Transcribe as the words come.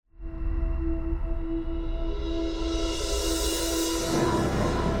And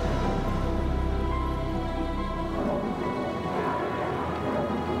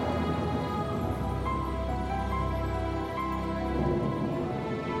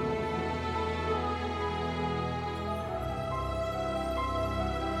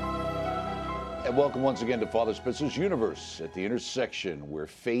welcome once again to Father Spitzer's Universe, at the intersection where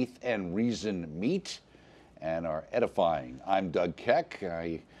faith and reason meet and are edifying. I'm Doug Keck.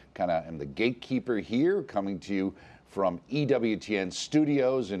 I kind of am the gatekeeper here, coming to you from EWTN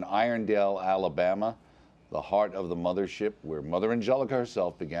Studios in Irondale, Alabama, the heart of the mothership, where Mother Angelica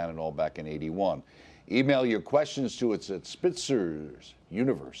herself began it all back in '81. Email your questions to us at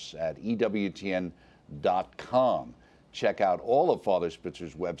spitzer'suniverse@ewtn.com. Check out all of Father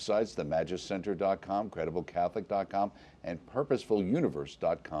Spitzer's websites, themagicenter.com, crediblecatholic.com, and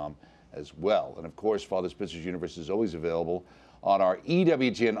purposefuluniverse.com as well. And of course, Father Spitzer's Universe is always available on our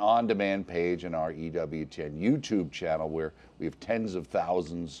EWTN On Demand page and our EWTN YouTube channel, where we have tens of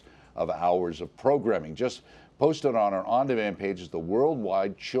thousands of hours of programming. Just posted on our On Demand page is the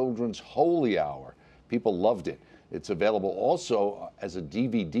Worldwide Children's Holy Hour. People loved it. It's available also as a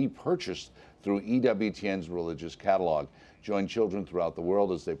DVD purchased through EWTN's religious catalog. Join children throughout the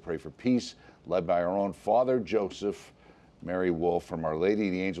world as they pray for peace, led by our own Father Joseph Mary Wolf from Our Lady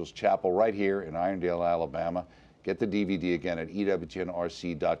of the Angels Chapel right here in Irondale, Alabama. Get the DVD again at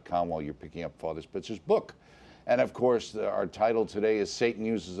EWTNRC.com while you're picking up Father Spitzer's book. And of course, our title today is Satan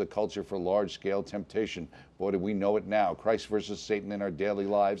Uses the Culture for Large-Scale Temptation. Boy, do we know it now. Christ versus Satan in Our Daily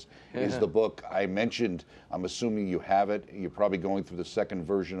Lives is the book I mentioned. I'm assuming you have it. You're probably going through the second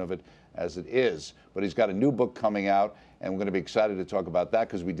version of it as it is. But he's got a new book coming out, and we're going to be excited to talk about that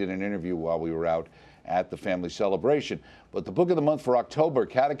because we did an interview while we were out at the family celebration. But the book of the month for October,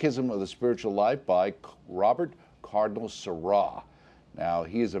 Catechism of the Spiritual Life by Robert Cardinal Sarah. Now,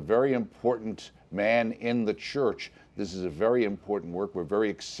 he is a very important man in the church. This is a very important work. We're very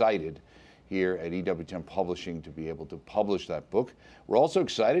excited here at EWTN Publishing to be able to publish that book. We're also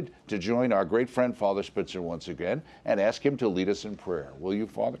excited to join our great friend Father Spitzer once again and ask him to lead us in prayer. Will you,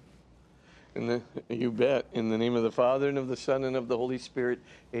 Father? You bet. In the name of the Father, and of the Son, and of the Holy Spirit,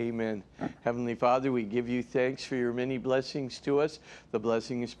 amen. Heavenly Father, we give you thanks for your many blessings to us, the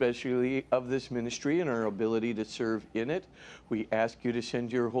blessing especially of this ministry and our ability to serve in it. We ask you to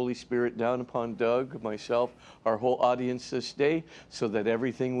send your Holy Spirit down upon Doug, myself, our whole audience this day, so that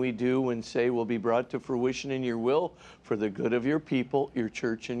everything we do and say will be brought to fruition in your will for the good of your people, your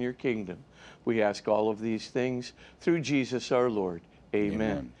church, and your kingdom. We ask all of these things through Jesus our Lord.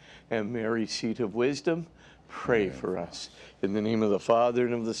 Amen. And Mary, seat of wisdom, pray for us. In the name of the Father,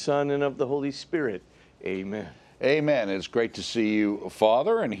 and of the Son, and of the Holy Spirit. Amen. Amen. It's great to see you,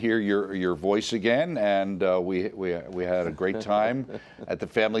 Father, and hear your voice again. And we had a great time at the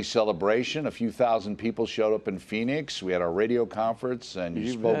family celebration. A few thousand people showed up in Phoenix. We had our radio conference, and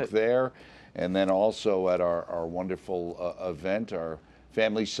you spoke there. And then also at our wonderful event, our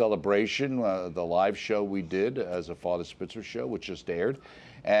family celebration, the live show we did as a Father Spitzer show, which just aired.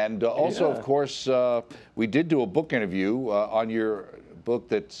 And also, of course, we did do a book interview on your book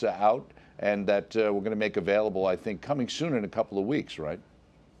that's out and that we're going to make available, I think, coming soon in a couple of weeks, right?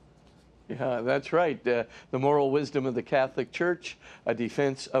 Yeah, that's right. The Moral Wisdom of the Catholic Church, a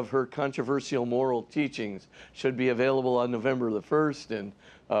defense of her controversial moral teachings, should be available on November the 1st. And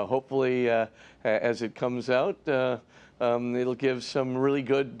hopefully, as it comes out, it'll give some really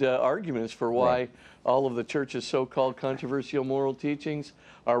good arguments for why all of the church's so-called controversial moral teachings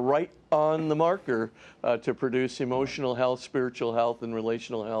are right on the marker to produce emotional health, spiritual health, and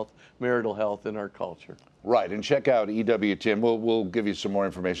relational health, marital health in our culture. Right, and check out EWTN. We'll give you some more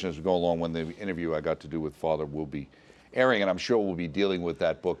information as we go along when the interview I got to do with Father will be airing, and I'm sure we'll be dealing with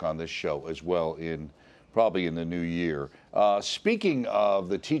that book on this show as well probably in the new year. Speaking of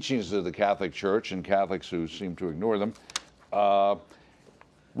the teachings of the Catholic Church and Catholics who seem to ignore them,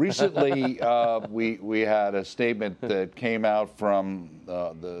 recently we had a statement that came out from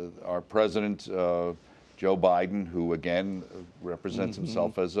our president, Joe Biden, who again represents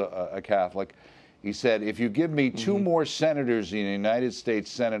himself as a Catholic. He said, "If you give me two more senators in the United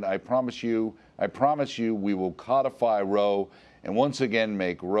States Senate, I promise you we will codify Roe and once again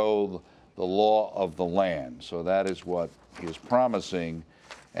make Roe the law of the land." So that is what he is promising.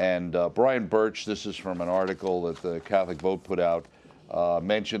 And Brian Birch, this is from an article that the Catholic Vote put out,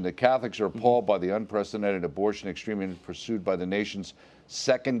 mentioned that Catholics are appalled by the unprecedented abortion extremism pursued by the nation's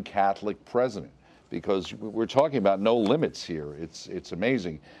second Catholic president, because we're talking about no limits here. It's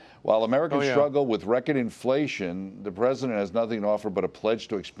amazing. While Americans struggle with record inflation, the president has nothing to offer but a pledge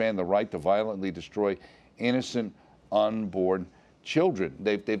to expand the right to violently destroy innocent unborn children.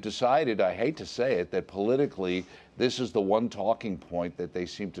 They've decided, I hate to say it, that politically this is the one talking point that they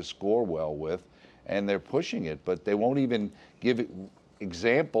seem to score well with, and they're pushing it, but they won't even give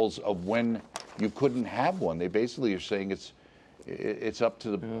examples of when you couldn't have one. They basically are saying it's up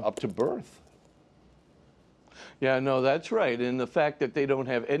to up to birth. Yeah, no, that's right. And the fact that they don't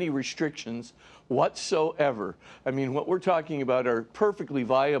have any restrictions whatsoever. I mean, what we're talking about are perfectly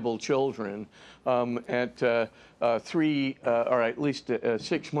viable children at 3, or at least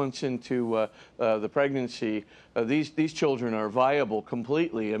 6 months into the pregnancy. These children are viable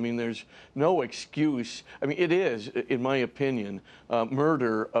completely. I mean, there's no excuse. I mean, it is, in my opinion,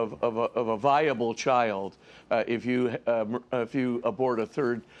 murder of a viable child if you abort a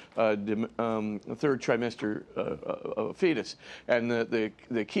third trimester fetus. And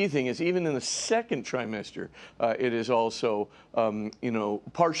the key thing is, even in the second trimester, it is also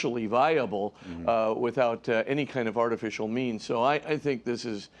partially viable without any kind of artificial means. So I think this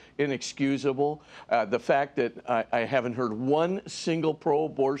is inexcusable. The fact that I haven't heard one single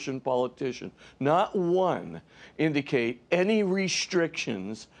pro-abortion politician, not one, indicate any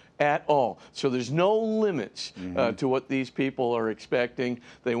restrictions at all. So there's no limits to what these people are expecting.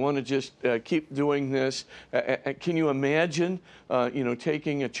 They want to just keep doing this. Can you imagine,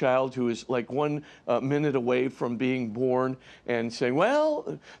 taking a child who is like 1 minute away from being born and saying,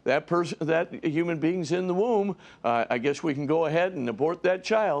 well, that human being's in the womb. I guess we can go ahead and abort that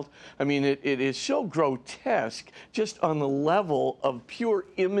child. I mean, it is so grotesque just on the level of pure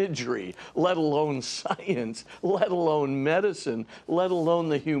imagery, let alone science, let alone medicine, let alone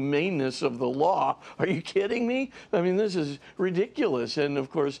the humaneness of the law. Are you kidding me? I mean, this is ridiculous. And of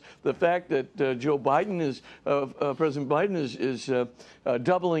course, the fact that President Biden is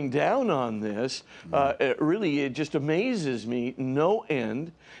doubling down on this, it just amazes me no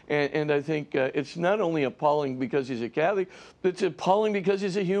end. And I think it's not only appalling because he's a Catholic, but it's appalling because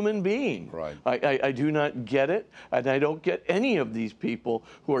he's a human being. Right. I do not get it, and I don't get any of these people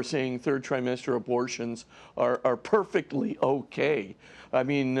who are saying third trimester abortions are perfectly okay. I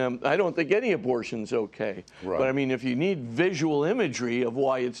mean, I don't think any abortion's okay. Right. But I mean, if you need visual imagery of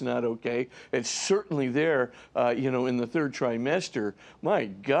why it's not okay, it's certainly there, in the third trimester. My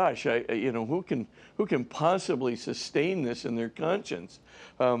gosh, who can possibly sustain this in their conscience?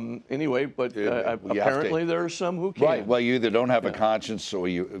 Anyway, but apparently there are some who can. Right. Well, you either don't have a conscience or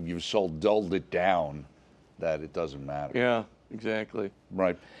you've so dulled it down that it doesn't matter. Yeah, exactly.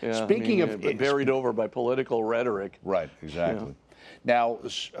 Right. Yeah, Speaking of buried over by political rhetoric. Right. Exactly. Yeah. Now,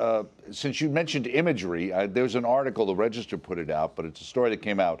 since you mentioned imagery, there's an article, the Register put it out, but it's a story that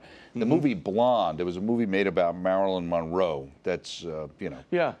came out. The movie Blonde, it was a movie made about Marilyn Monroe that's,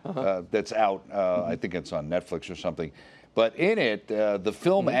 that's out. I think it's on Netflix or something. But in it, the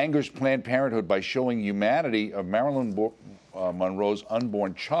film angers Planned Parenthood by showing humanity of Marilyn Monroe's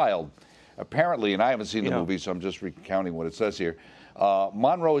unborn child. Apparently, and I haven't seen the movie, so I'm just recounting what it says here.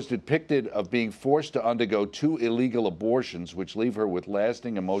 Monroe is depicted of being forced to undergo 2 illegal abortions, which leave her with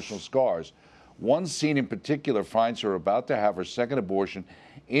lasting emotional scars. One scene in particular finds her about to have her second abortion,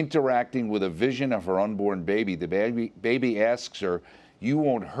 interacting with a vision of her unborn baby. The baby asks her, "You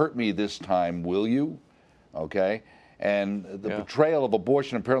won't hurt me this time, will you?" Okay? And the portrayal of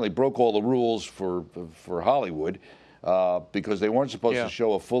abortion apparently broke all the rules for Hollywood. Because they weren't supposed to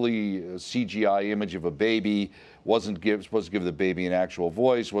show a fully CGI image of a baby, wasn't supposed to give the baby an actual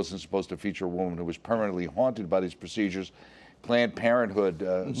voice, wasn't supposed to feature a woman who was permanently haunted by these procedures. Planned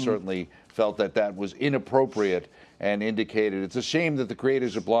Parenthood certainly felt that was inappropriate and indicated it's a shame that the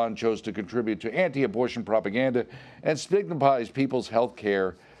creators of Blonde chose to contribute to anti-abortion propaganda and stigmatize people's health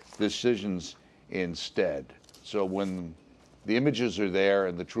care decisions instead. So when the images are there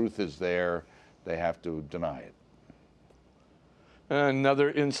and the truth is there, they have to deny it.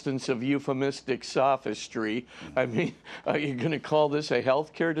 Another instance of euphemistic sophistry. I mean, are you going to call this a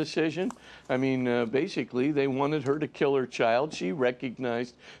healthcare decision? I mean, basically, they wanted her to kill her child. She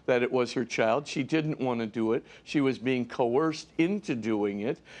recognized that it was her child. She didn't want to do it. She was being coerced into doing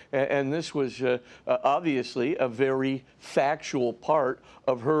it. And this was obviously a very factual part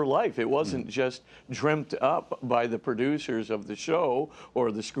of her life. It wasn't just dreamt up by the producers of the show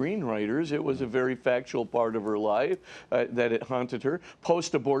or the screenwriters. It was a very factual part of her life that it haunted her.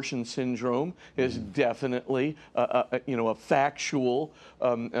 Post-abortion syndrome is definitely a factual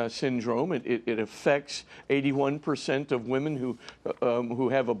syndrome. It affects 81% of women who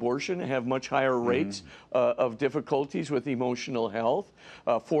have abortion, have much higher rates of difficulties with emotional health,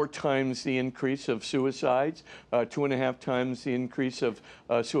 4 times the increase of suicides, 2.5 times the increase of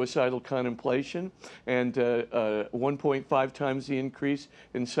suicidal contemplation, and 1.5 times the increase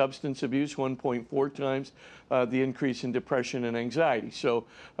in substance abuse, 1.4 times the increase in depression and anxiety. So,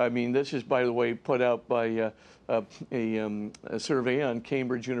 I mean, this is, by the way, put out by a survey on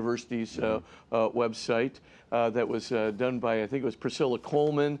Cambridge University's website that was done by, I think it was Priscilla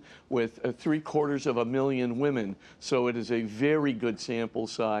Coleman, with 750,000 women. So it is a very good sample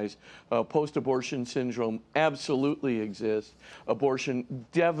size. Post-abortion syndrome absolutely exists. Abortion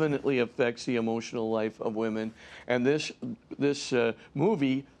definitely affects the emotional life of women. And this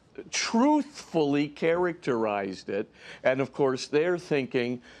movie truthfully characterized it, and of course they're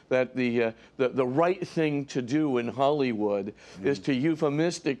thinking that the right thing to do in Hollywood is to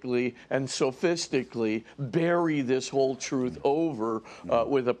euphemistically and sophistically bury this whole truth over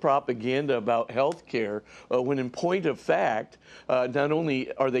with a propaganda about health care, when in point of fact, not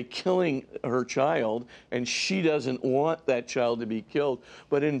only are they killing her child, and she doesn't want that child to be killed,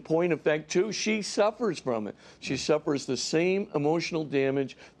 but in point of fact too, she suffers from it. She suffers the same emotional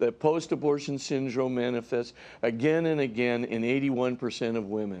damage that post-abortion syndrome manifests again and again in 81% of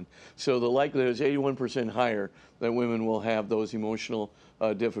women. So the likelihood is 81% higher that women will have those emotional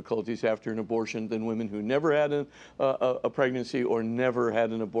difficulties after an abortion than women who never had a pregnancy or never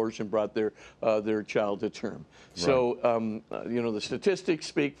had an abortion brought their child to term. Right. So, you know, the statistics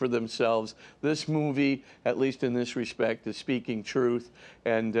speak for themselves. This movie, at least in this respect, is speaking truth,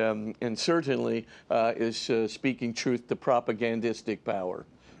 and certainly is speaking truth to propagandistic power.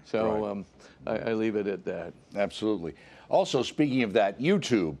 So right. I leave it at that. Absolutely. Also, speaking of that,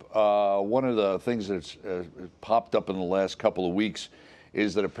 YouTube, one of the things that's popped up in the last couple of weeks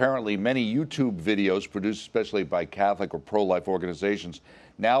is that apparently many YouTube videos produced especially by Catholic or pro-life organizations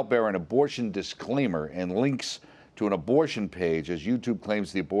now bear an abortion disclaimer and links to an abortion page, as YouTube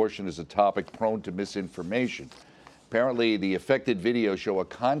claims the abortion is a topic prone to misinformation. Apparently, the affected videos show a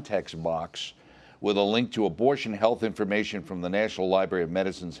context box with a link to abortion health information from the National Library of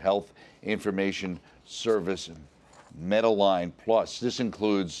Medicine's Health Information Service, Mediline Plus. This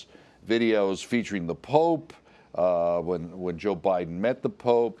includes videos featuring the Pope, when Joe Biden met the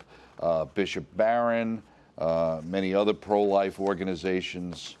Pope, Bishop Barron, many other pro-life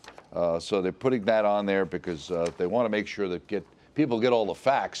organizations. So they're putting that on there because they want to make sure that people get all the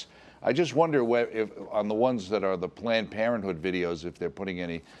facts. I just wonder if on the ones that are the Planned Parenthood videos, if they're putting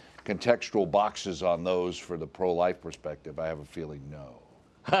any contextual boxes on those for the pro-life perspective. I have a feeling no.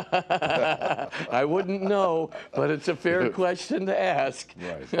 I wouldn't know, but it's a fair question to ask.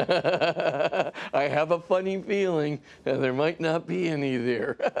 Right. I have a funny feeling that there might not be any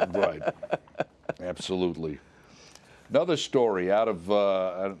there. Right. Absolutely. Another story out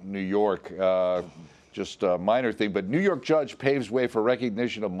of New York, just a minor thing, but New York judge paves way for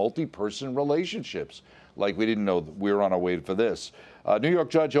recognition of multi-person relationships. Like we didn't know we were on our way for this. New York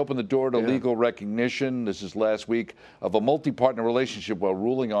judge opened the door to legal recognition, this is last week, of a multi-partner relationship while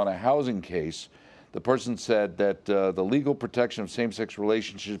ruling on a housing case. The person said that the legal protection of same-sex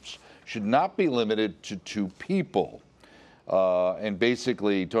relationships should not be limited to two people. And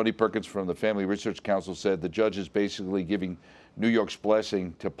basically, Tony Perkins from the Family Research Council said the judge is basically giving New York's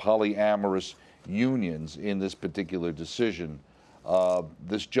blessing to polyamorous unions in this particular decision.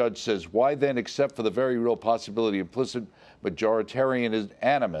 This judge says, why then, except for the very real possibility of implicit majoritarian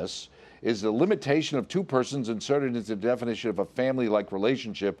animus, is the limitation of two persons inserted into the definition of a family-like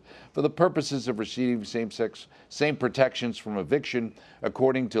relationship for the purposes of receiving same protections from eviction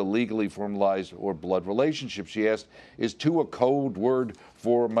according to legally formalized or blood relationships. She asked, is two a code word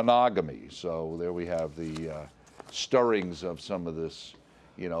for monogamy? So there we have the stirrings of some of this,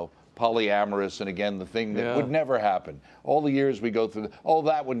 you know, polyamorous, and again, the thing that would never happen. All the years we go through,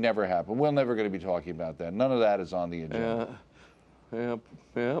 that would never happen. We're never going to be talking about that. None of that is on the agenda.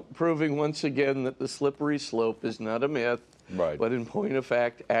 Proving once again that the slippery slope is not a myth, right, but in point of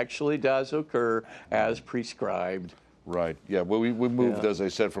fact actually does occur as prescribed. Right, yeah, well, we moved, as I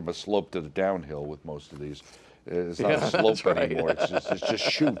said, from a slope to the downhill with most of these. It's not a slope anymore. Right. It's just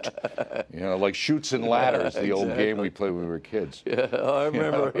shoot. You know, like Chutes and Ladders, the old game we played when we were kids. Yeah, I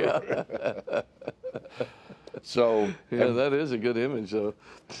remember. So that is a good image, though.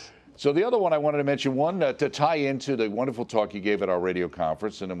 So the other one I wanted to mention, one to tie into the wonderful talk you gave at our radio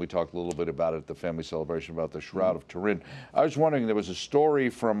conference, and then we talked a little bit about it at the family celebration about the Shroud of Turin. I was wondering, there was a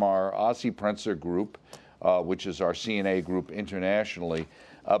story from our Ossie Prenzer group, which is our CNA group internationally,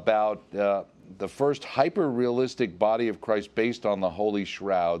 about the first hyper-realistic body of Christ based on the Holy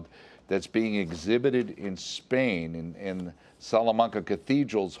Shroud that's being exhibited in Spain, in Salamanca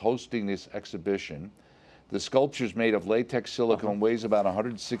Cathedral's hosting this exhibition. The sculpture's made of latex silicone, weighs about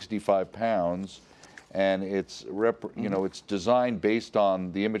 165 pounds, and it's it's designed based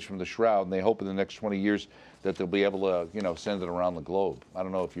on the image from the Shroud, and they hope in the next 20 years that they'll be able to send it around the globe. I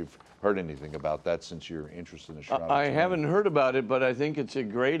don't know if you've heard anything about that since you're interested in the Shroud of I Turin? haven't heard about it, but I think it's a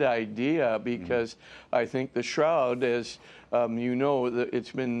great idea because I think the shroud, as you know,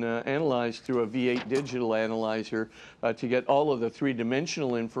 it's been analyzed through a V8 digital analyzer to get all of the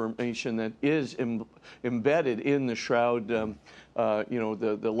three-dimensional information that is embedded in the shroud. You know,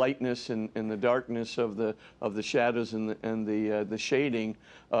 the lightness and the darkness of the shadows and the shading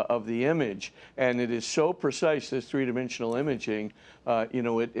of the image, and it is so precise, this three-dimensional imaging. You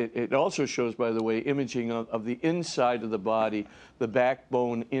know, it also shows, by the way, imaging of the inside of the body, the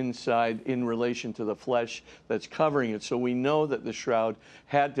backbone inside in relation to the flesh that's covering it. So we know that the shroud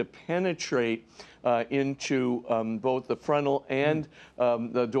had to penetrate into both the frontal and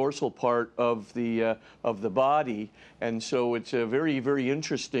the dorsal part of the body, and so it's a very, very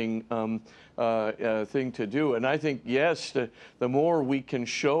interesting thing to do. And I think, yes, the more we can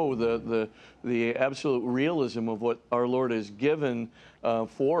show the absolute realism of what our Lord has given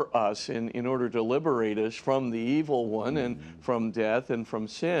for us in order to liberate us from the evil one and from death and from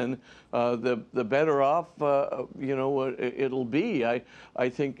sin, the better off you know it'll be. I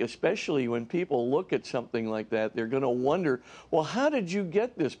think especially when people look at something like that, they're going to wonder, well, how did you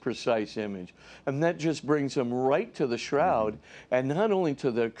get this precise image? And that just brings them right to the shroud, and not only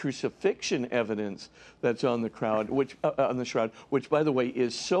to the crucifixion evidence that's on the shroud, which by the way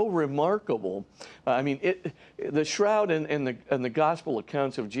is so remarkable. I mean, the shroud and the gospel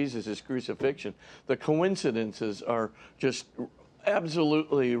accounts of Jesus' crucifixion, the coincidences are just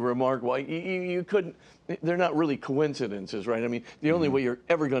absolutely remarkable. You couldn't, they're not really coincidences, right? I mean, the only way you're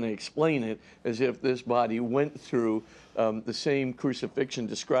ever going to explain it is if this body went through the same crucifixion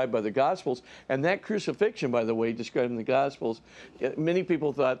described by the Gospels. And that crucifixion, by the way, described in the Gospels, many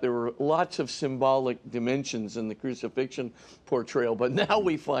people thought there were lots of symbolic dimensions in the crucifixion portrayal. But now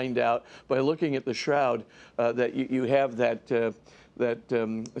we find out by looking at the shroud that you have that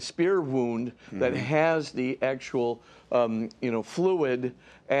spear wound that has the actual you know, fluid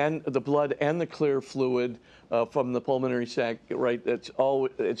and the blood and the clear fluid from the pulmonary sac, right?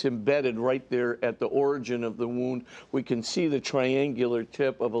 It's embedded right there at the origin of the wound. We can see the triangular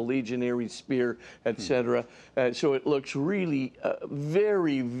tip of a legionary spear, etc. So it looks really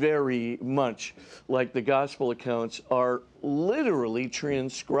very, very much like the gospel accounts are literally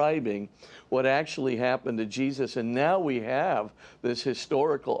transcribing what actually happened to Jesus. And now we have this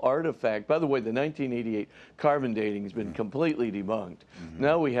historical artifact. By the way, the 1988 carbon dating has been completely debunked.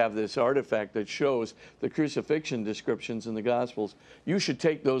 Now we have this artifact that shows the crucifixion descriptions in the Gospels. You should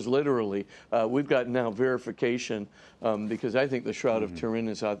take those literally. We've got now verification because I think the Shroud of Turin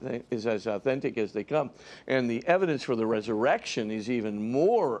is as authentic as they come. And the evidence for the resurrection is even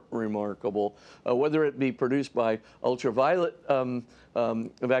more remarkable, whether it be produced by ultraviolet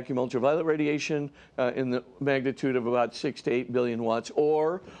vacuum ultraviolet radiation in the magnitude of about 6 to 8 billion watts,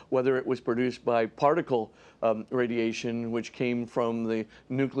 or whether it was produced by particle radiation, which came from the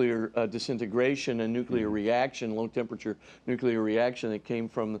nuclear disintegration and nuclear reaction, low temperature nuclear reaction that came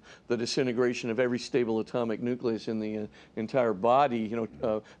from the disintegration of every stable atomic nucleus in the entire body, you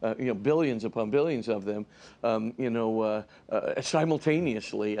know, billions upon billions of them, you know,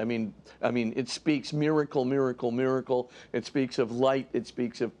 simultaneously. I mean, it speaks miracle, miracle, miracle. It speaks of light. It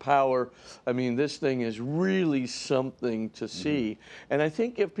speaks of power. I mean, this thing is really something to see. And I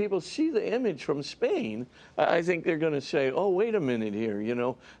think if people see the image from Spain, I think they're going to say, oh, wait a minute here, you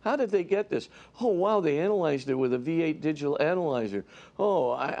know, how did they get this? Oh, wow, they analyzed it with a V8 digital analyzer.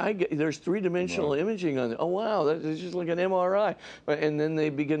 Oh, there's three-dimensional imaging on it. Oh, wow, that's just like an MRI. And then they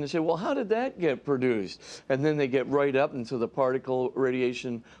begin to say, well, how did that get produced? And then they get right up into the particle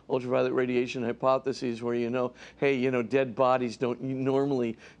radiation, ultraviolet radiation hypotheses where, you know, hey, you know, dead bodies don't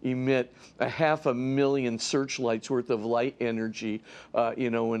normally emit 500,000 searchlights worth of light energy, you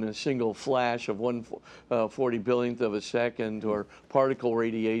know, in a single flash of 1/40 billionth of a second, or particle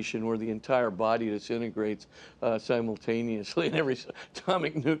radiation where the entire body disintegrates simultaneously, and every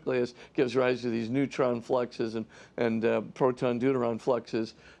atomic nucleus gives rise to these neutron fluxes and proton deuteron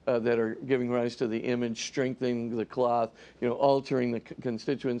fluxes that are giving rise to the image, strengthening the cloth, you know, altering the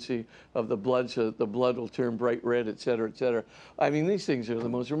constituency of the blood so that the blood will turn bright red, et cetera, et cetera. I mean, these things are the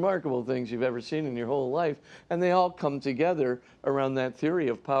most remarkable things you've ever seen in your whole life, and they all come together around that theory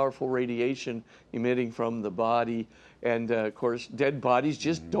of powerful radiation emitting from the body. And of course, dead bodies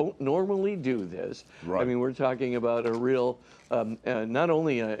just don't normally do this. Right. I mean, we're talking about a real, not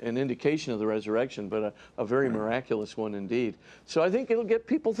only an indication of the resurrection, but a very miraculous one indeed. So I think it'll get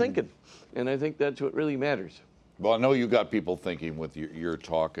people thinking, and I think that's what really matters. Well, I know you got people thinking with your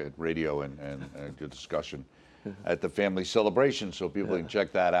talk at radio and your discussion at the family celebration, so people can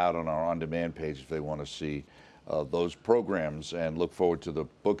check that out on our on-demand page if they want to see those programs, and look forward to the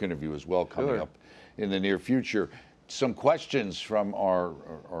book interview as well coming up in the near future. Some questions from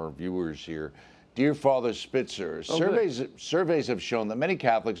our viewers here. Dear Father Spitzer, surveys have shown that many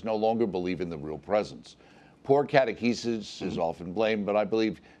Catholics no longer believe in the real presence. Poor catechesis is often blamed, but I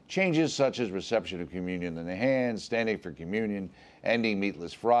believe changes such as reception of communion in the hands, standing for communion, ending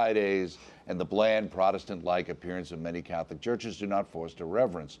meatless Fridays, and the bland Protestant-like appearance of many Catholic churches do not foster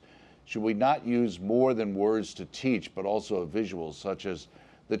reverence. Should we not use more than words to teach, but also visuals such as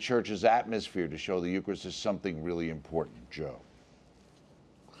the church's atmosphere to show the Eucharist is something really important? Joe.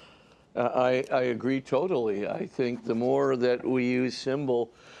 I agree totally. I think the more that we use symbol,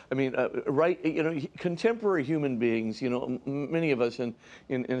 I mean, contemporary human beings, many of us in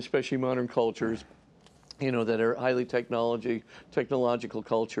especially modern cultures, that are highly technological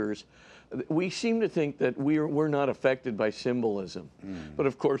cultures, we seem to think that we're not affected by symbolism. But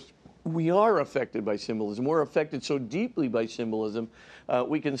of course, we are affected by symbolism. We're affected so deeply by symbolism.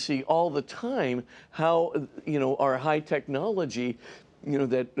 We can see all the time how, our high technology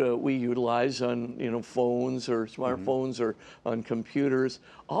that we utilize on, phones or smartphones or on computers.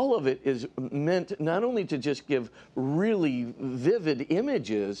 All of it is meant not only to just give really vivid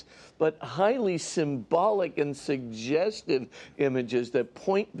images, but highly symbolic and suggestive images that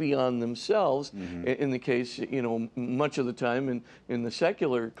point beyond themselves. In the case, much of the time in the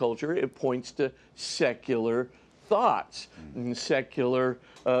secular culture, it points to secular thoughts and secular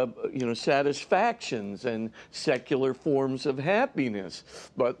satisfactions and secular forms of happiness.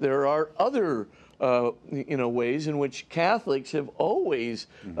 But there are other ways in which Catholics have always,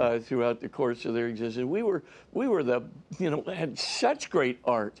 throughout the course of their existence, we were had such great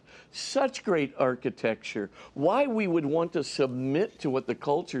art, such great architecture. Why we would want to submit to what the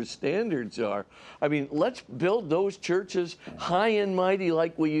culture's standards are? I mean, let's build those churches high and mighty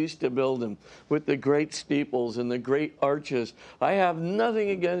like we used to build them, with the great steeples and the great arches. I have nothing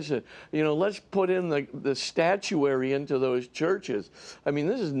against it. Let's put in the statuary into those churches. I mean,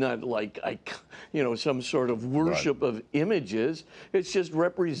 this is not like some sort of worship of images. It's just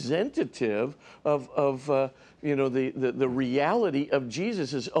representative of the reality of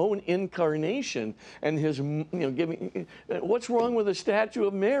Jesus' own incarnation and his giving. What's wrong with a statue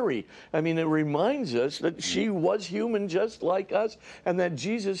of Mary? I mean, it reminds us that she was human just like us, and that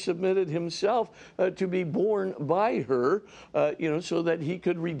Jesus submitted himself to be born by her, so that he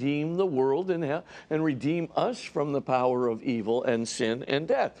could redeem the world and redeem us from the power of evil and sin and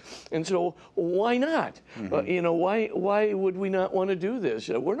death. And so, why not? Why would we not want to do this?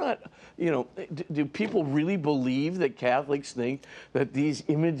 We're not. Do people really believe that Catholics think that these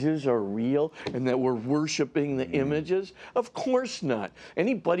images are real and that we're worshiping the images? Of course not.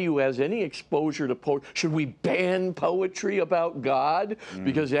 Anybody who has any exposure to poetry, should we ban poetry about God?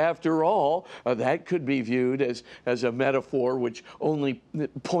 Because after all, that could be viewed as a metaphor which only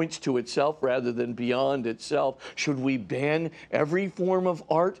points to itself rather than beyond itself. Should we ban every form of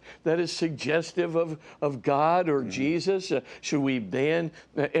art that is suggestive of God or Jesus? Should we ban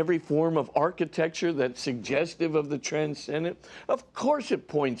every form of architecture that's suggestive of the transcendent? Of course it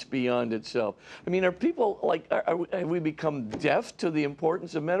points beyond itself. I mean, are people have we become deaf to the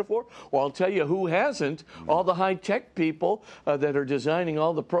importance of metaphor? Well, I'll tell you who hasn't. All the high-tech people that are designing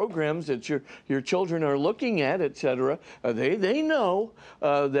all the programs that your children are looking at, etc. They know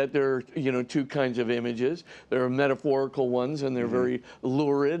that there are two kinds of images. There are metaphorical ones, and they're very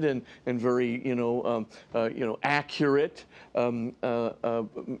lurid and very accurate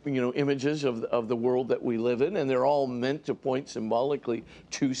images of the world that we live in, and they're all meant to point symbolically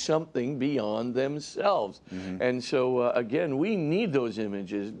to something beyond themselves. And so again, we need those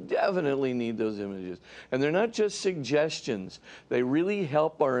images, definitely need those images. And they're not just suggestions. They really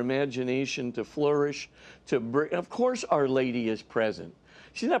help our imagination to flourish, to bring. Of course, Our Lady is present.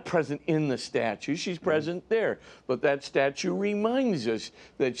 She's not present in the statue, she's present there. But that statue reminds us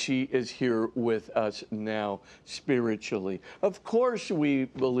that she is here with us now spiritually. Of course we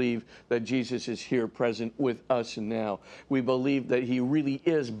believe that Jesus is here present with us now. We believe that he really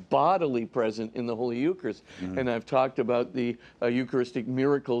is bodily present in the Holy Eucharist. And I've talked about the Eucharistic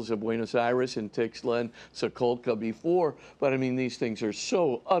miracles of Buenos Aires and Tixla and Sokolka before, but I mean, these things are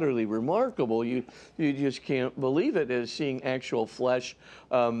so utterly remarkable. You just can't believe it, as seeing actual flesh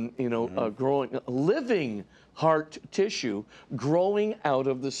growing, living heart tissue growing out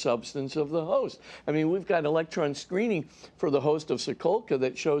of the substance of the host. I mean, we've got electron screening for the host of Sokolka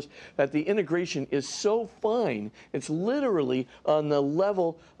that shows that the integration is so fine, it's literally on the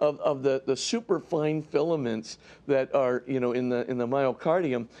level of the superfine filaments that are, in the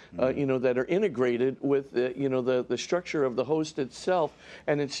myocardium, that are integrated with the structure of the host itself,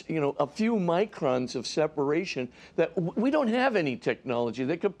 and it's a few microns of separation that we don't have any technology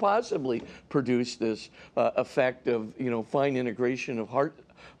that could possibly produce this effect of fine integration of heart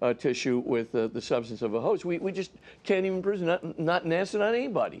tissue with the substance of a host. We just can't even produce, not NASA, not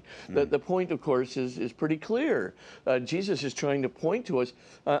anybody. The point, of course, is pretty clear. Jesus is trying to point to us,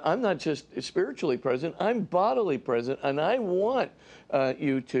 I'm not just spiritually present, I'm bodily present, and I want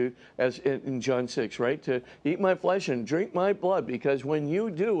you to, as in John 6, right, to eat my flesh and drink my blood, because when you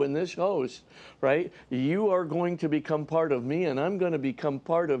do in this host, right, you are going to become part of me, and I'm going to become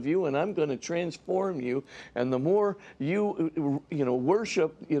part of you, and I'm going to transform you. And the more you,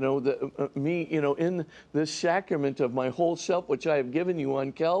 worship, me, in this sacrament of my whole self, which I have given you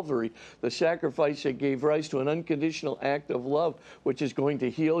on Calvary, the sacrifice that gave rise to an unconditional act of love, which is going to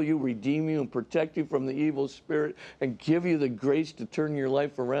heal you, redeem you, and protect you from the evil spirit, and give you the grace to turn your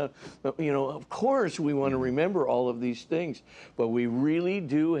life around. Of course, we want to remember all of these things, but we really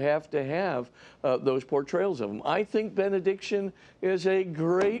do have to have those portrayals of them. I think benediction is a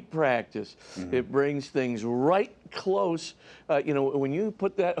great practice. It brings things right close. When you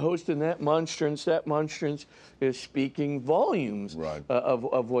put that host in that monstrance is speaking volumes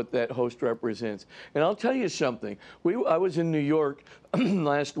of what that host represents. And I'll tell you something. I was in New York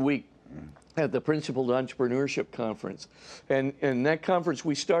last week at the Principled Entrepreneurship Conference. And that conference,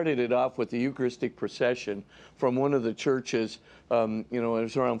 we started it off with the Eucharistic procession from one of the churches. It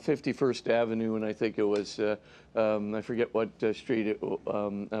was around 51st Avenue, and I think it was, I forget what street,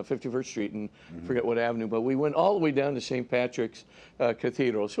 51st Street, and forget what avenue, but we went all the way down to St. Patrick's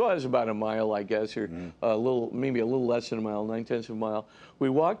Cathedral. So it was about a mile, I guess, or maybe a little less than a mile, 9/10 of a mile. We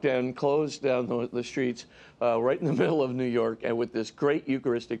walked down, closed down the streets right in the middle of New York, and with this great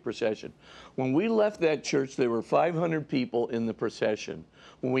Eucharistic procession. When we left that church, there were 500 people in the procession.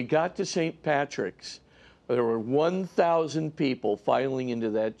 When we got to St. Patrick's, there were 1,000 people filing into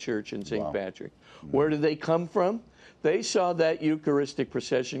that church in St. Patrick. Where did they come from? They saw that Eucharistic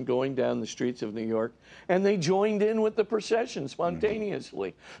procession going down the streets of New York, and they joined in with the procession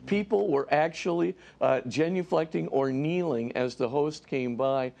spontaneously. People were actually genuflecting or kneeling as the host came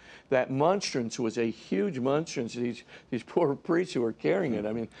by. That monstrance was a huge monstrance. These poor priests who were carrying it,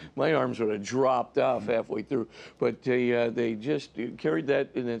 I mean, my arms would have dropped off halfway through. But they just carried that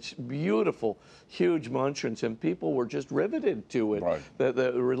in its beautiful, huge monstrance, and people were just riveted to it.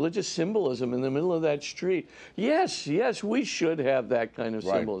 The religious symbolism in the middle of that street. Yes, we should have that kind of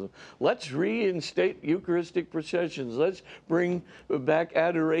symbolism. Let's reinstate Eucharistic processions. Let's bring back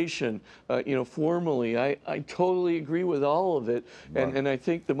adoration, formally. I totally agree with all of it, and I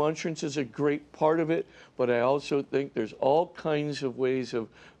think the monstrance is a great part of it, but I also think there's all kinds of ways of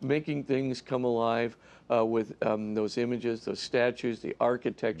making things come alive with those images, those statues, the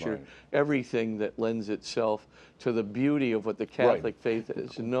architecture, everything that lends itself to the beauty of what the Catholic faith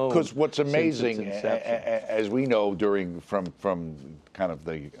is known. Because what's amazing, as we know from kind of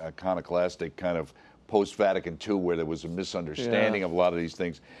the iconoclastic kind of post-Vatican II, where there was a misunderstanding of a lot of these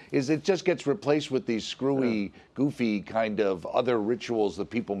things, is it just gets replaced with these screwy, goofy kind of other rituals that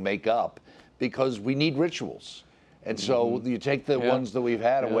people make up, because we need rituals. And so you take the ones that we've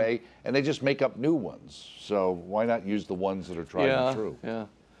had away, and they just make up new ones. So why not use the ones that are tried and true?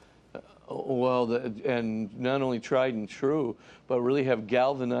 Well, and not only tried and true, but really have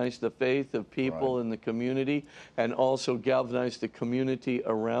galvanized the faith of people in the community, and also galvanized the community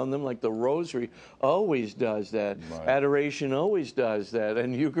around them. Like the Rosary always does that. Adoration always does that.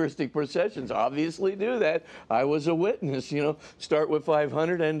 And Eucharistic processions obviously do that. I was a witness, start with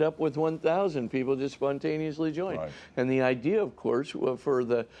 500, end up with 1,000. People just spontaneously join. And the idea, of course,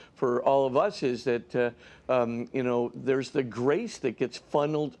 for all of us is that, there's the grace that gets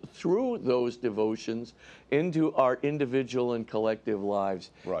funneled through those devotions into our individual and collective lives.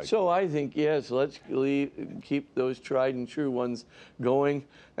 So I think, yes, let's keep those tried and true ones going.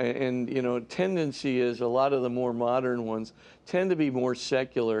 And tendency is a lot of the more modern ones tend to be more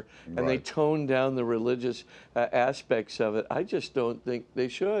secular, and they tone down the religious aspects of it. I just don't think they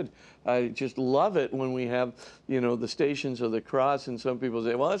should. I just love it when we have, the Stations of the Cross, and some people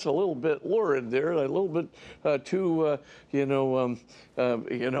say, well, that's a little bit lurid there, a little bit too,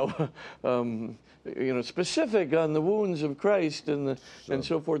 specific on the wounds of Christ and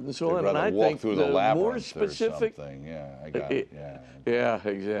so forth and so on. And I think the more specific, I got it. Yeah,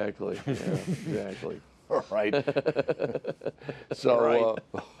 exactly. Yeah, exactly. right? So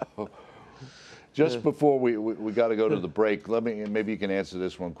just before we got to go to the break, maybe you can answer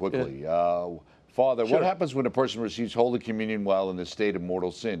this one quickly. Father, Sure. what happens when a person receives Holy Communion while in the state of mortal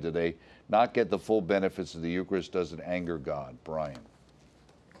sin? Do they not get the full benefits of the Eucharist? Does it anger God? Brian.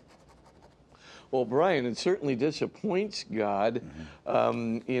 Well, Brian, it certainly disappoints God.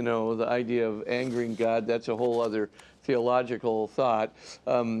 The idea of angering God, that's a whole other theological thought.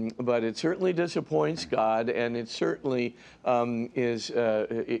 But it certainly disappoints God, and it certainly is,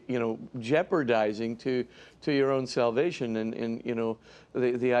 jeopardizing to your own salvation. And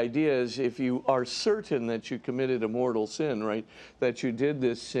the idea is, if you are certain that you committed a mortal sin, right, that you did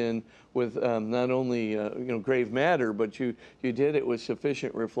this sin with not only grave matter, but you did it with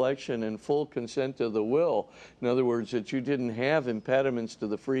sufficient reflection and full consent of the will. In other words, that you didn't have impediments to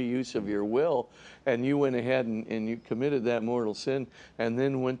the free use of your will, and you went ahead and you committed that mortal sin and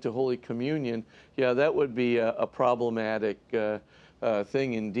then went to Holy Communion. Yeah, that would be a problematic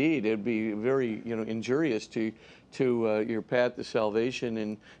thing indeed. It'd be very injurious to your path to salvation,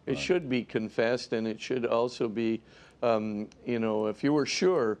 and it should be confessed, and it should also be if you were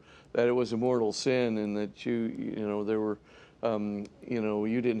sure that it was a mortal sin and that there were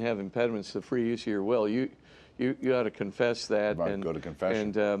you didn't have impediments to the free use of your will, you ought to confess that, and go to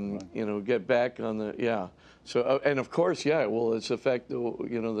confession, and get back on the So and of course, will it affect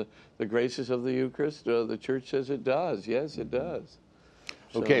the graces of the Eucharist? The Church says it does. Yes, it does.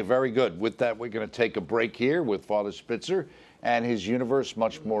 Okay, very good. With that, we're going to take a break here with Father Spitzer and his universe.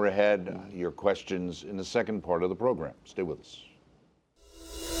 Much more ahead. Your questions in the second part of the program. Stay with us.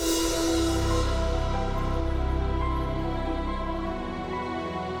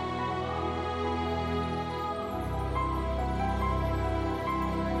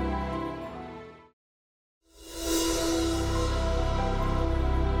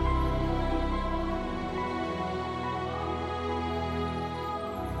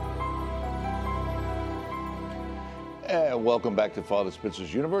 Welcome back to Father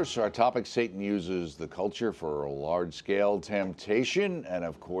Spitzer's Universe. Our topic, Satan uses the culture for a large-scale temptation. And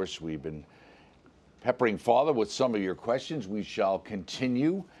of course, we've been peppering Father with some of your questions. We shall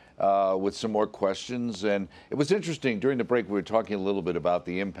continue with some more questions. And it was interesting, during the break, we were talking a little bit about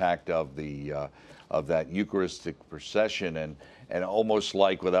the impact of that Eucharistic procession. And almost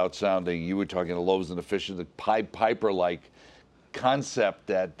like, without sounding, you were talking the loaves and the fishes, the Pied Piper-like concept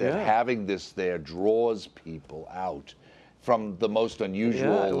that having this there draws people out from the most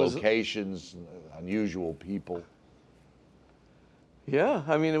unusual locations, unusual people. Yeah,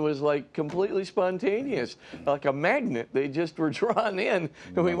 I mean, it was like completely spontaneous, like a magnet. They just were drawn in,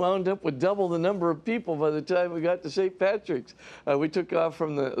 and we wound up with double the number of people by the time we got to St. Patrick's. We took off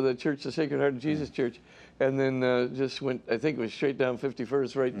from the church, the Sacred Heart of Jesus Church, and then just went, I think it was straight down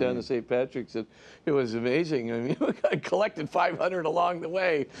 51st, right down to St. Patrick's, and it was amazing. I mean, I collected 500 along the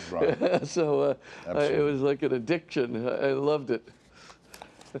way. Right. So it was like an addiction. I loved it.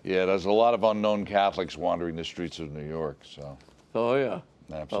 Yeah, there's a lot of unknown Catholics wandering the streets of New York, so. Oh, yeah.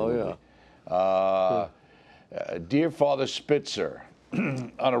 Absolutely. Oh, yeah. Dear Father Spitzer,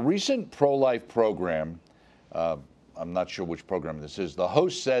 on a recent pro-life program, I'm not sure which program this is, the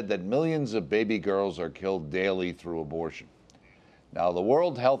host said that millions of baby girls are killed daily through abortion. Now, the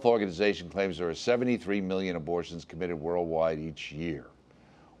World Health Organization claims there are 73 million abortions committed worldwide each year,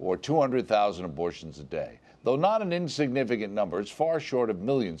 or 200,000 abortions a day. Though not an insignificant number, it's far short of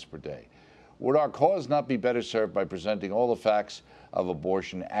millions per day. Would our cause not be better served by presenting all the facts of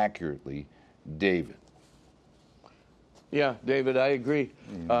abortion accurately? David. Yeah, David, I agree.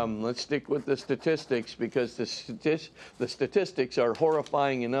 Let's stick with the statistics, because the statistics are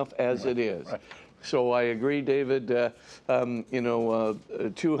horrifying enough as it is. Right. So I agree, David.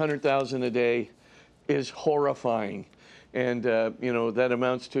 200,000 a day is horrifying. And, that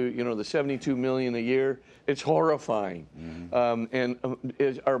amounts to, the 72 million a year. It's horrifying.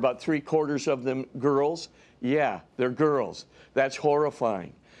 Are about 3/4 of them girls? Yeah, they're girls. That's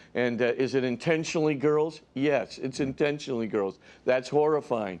horrifying. And is it intentionally girls? Yes, it's intentionally girls. That's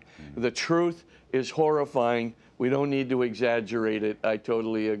horrifying. The truth is horrifying. We don't need to exaggerate it. I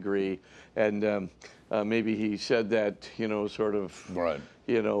totally agree. And maybe he said that, sort of, right,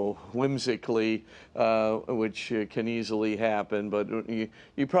 whimsically, which can easily happen. But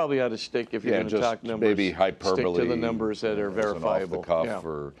you probably ought to stick, if you're going to talk numbers, maybe hyperbole, stick to the numbers that are verifiable. Off the cuff,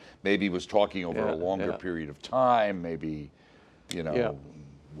 or maybe he was talking over a longer period of time, maybe,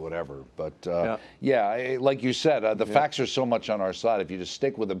 whatever. But like you said, the facts are so much on our side if you just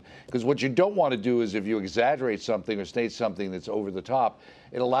stick with them. Because what you don't want to do is, if you exaggerate something or state something that's over the top,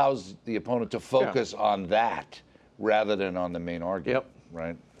 it allows the opponent to focus on that rather than on the main argument.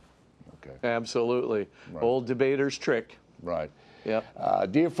 Right? Okay. Absolutely. Right. Old debater's trick. Right.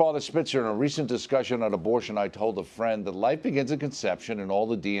 Yep. Dear Father Spitzer, in a recent discussion on abortion, I told a friend that life begins at conception and all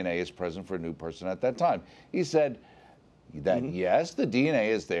the DNA is present for a new person at that time. He said that yes, the DNA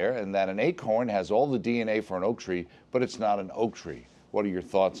is there and that an acorn has all the DNA for an oak tree, but it's not an oak tree. What are your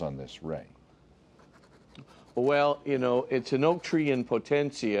thoughts on this, Ray? Well, you know, it's an oak tree in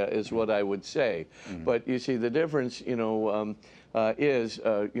potentia, is what I would say. But you see, the difference, is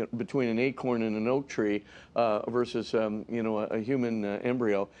between an acorn and an oak tree versus, a human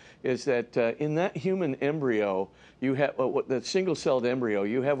embryo, is that in that human embryo, you have the single-celled embryo.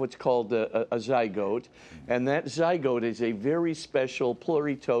 You have what's called a zygote, and that zygote is a very special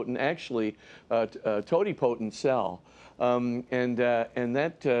pluritotent, actually totipotent cell, and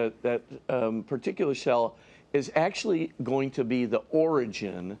that particular cell is actually going to be the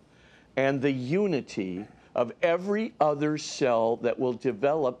origin and the unity of every other cell that will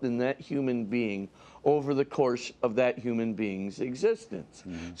develop in that human being over the course of that human being's existence.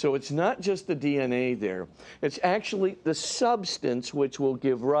 So it's not just the DNA there. It's actually the substance which will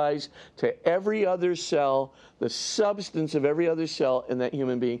give rise to every other cell, the substance of every other cell in that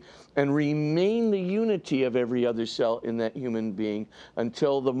human being, and remain the unity of every other cell in that human being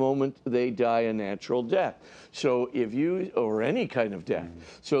until the moment they die a natural death. So if you, or any kind of death.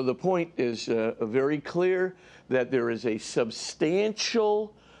 So the point is very clear that there is a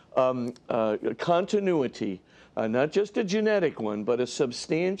substantial continuity, not just a genetic one, but a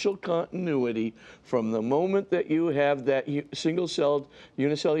substantial continuity from the moment that you have that single-celled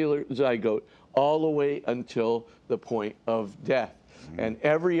unicellular zygote all the way until the point of death. And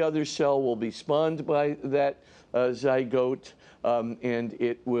every other cell will be spawned by that zygote, and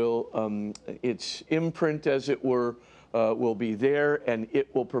it will, its imprint, as it were, will be there, and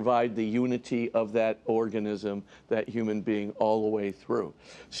it will provide the unity of that organism, that human being, all the way through.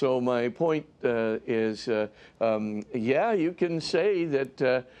 So my point is, yeah, you can say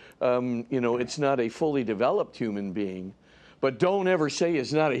that, it's not a fully developed human being, but don't ever say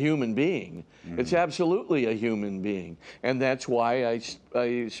it's not a human being. It's absolutely a human being. And that's why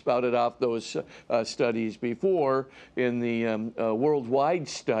I spouted off those studies before in the worldwide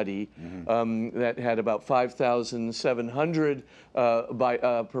study that had about 5,700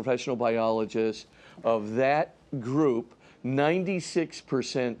 professional biologists. Of that group,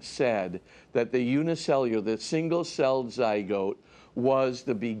 96% said that the unicellular, the single-celled zygote, was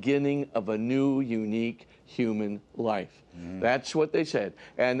the beginning of a new, unique human life. That's what they said.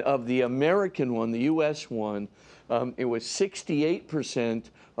 And of the American one, the U.S. one, it was 68%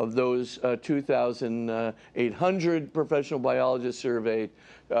 of those 2,800 professional biologists surveyed.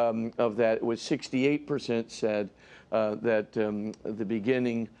 Of that, it was 68% said that the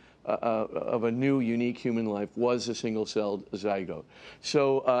beginning of a new, unique human life was a single-celled zygote.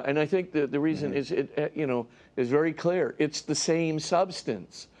 So, and I think the reason is, is very clear. It's the same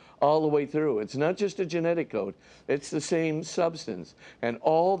substance all the way through. It's not just a genetic code. It's the same substance. And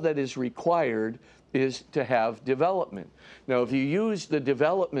all that is required is to have development. Now, if you use the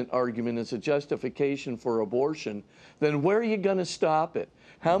development argument as a justification for abortion, then where are you going to stop it?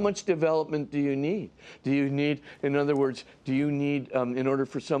 How much development do you need? Do you need, in other words, do you need, in order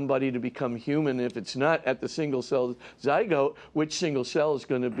for somebody to become human, if it's not at the single-cell zygote, which single cell is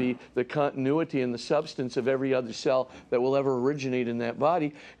going to be the continuity and the substance of every other cell that will ever originate in that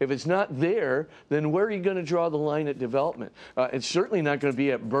body? If it's not there, then where are you going to draw the line at development? It's certainly not going to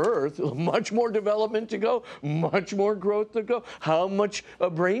be at birth. Much more development to go, much more growth to go. How much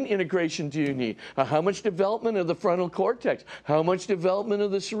brain integration do you need? How much development of the frontal cortex? How much development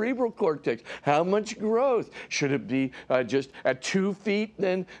of the cerebral cortex? How much growth? Should it be just at 2 feet?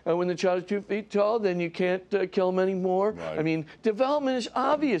 Then when the child is 2 feet tall, then you can't kill them anymore? Right. I mean, development is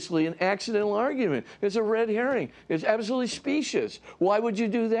obviously an accidental argument. It's a red herring. It's absolutely specious. Why would you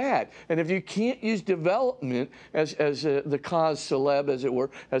do that? And if you can't use development as the cause célèbre, as it were,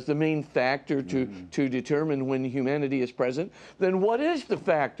 as the main factor to determine when humanity is present, then what is the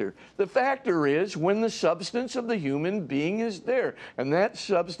factor? The factor is when the substance of the human being is there. And that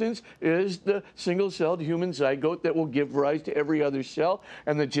substance is the single-celled human zygote that will give rise to every other cell,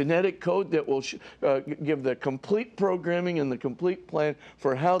 and the genetic code that will give the complete programming and the complete plan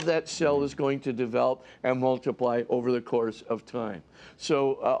for how that cell is going to develop and multiply over the course of time.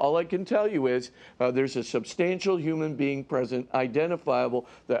 So all I can tell you is there's a substantial human being present, identifiable,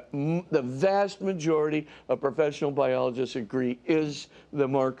 that the vast majority of professional biologists agree is the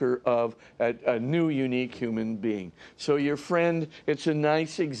marker of a new, unique human being. So your friend, it's a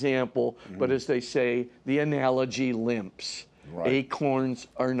nice example, but as they say, the analogy limps. Right. Acorns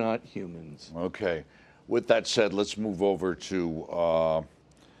are not humans. Okay. With that said, let's move over to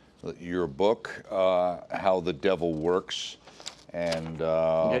your book, How the Devil Works, and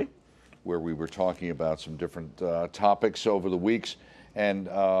Okay. where we were talking about some different topics over the weeks. And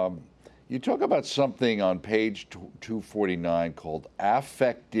you talk about something on page 249 called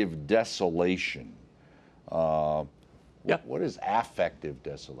affective desolation. Yeah. What is affective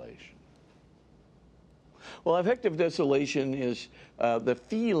desolation? Well, affective desolation is the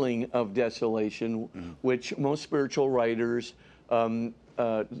feeling of desolation, which most spiritual writers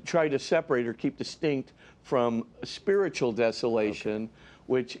try to separate or keep distinct from spiritual desolation,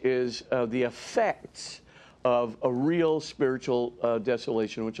 which is the effects of a real spiritual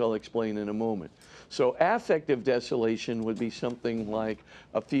desolation, which I'll explain in a moment. So affective desolation would be something like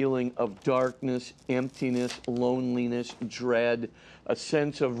a feeling of darkness, emptiness, loneliness, dread, a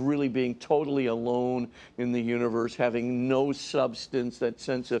sense of really being totally alone in the universe, having no substance, that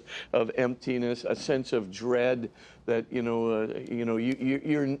sense of emptiness, a sense of dread that you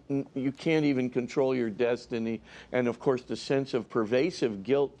can't even control your destiny, and of course the sense of pervasive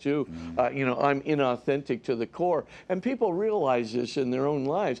guilt too. I'm inauthentic to the core, and people realize this in their own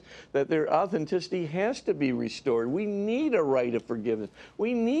lives, that their authenticity has to be restored. We need a rite of forgiveness.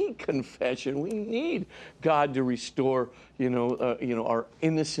 We need confession. We need God to restore our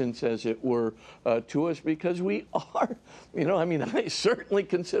innocence, as it were, to us, because we are, I certainly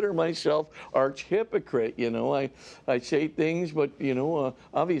consider myself arch hypocrite. I say things, but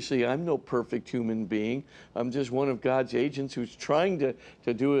obviously I'm no perfect human being. I'm just one of God's agents who's trying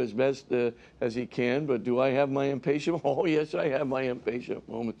to do his best as he can. But do I have my impatient? Oh yes, I have my impatient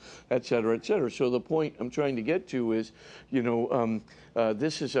moments, et cetera, et cetera. So the point I'm trying to get to is,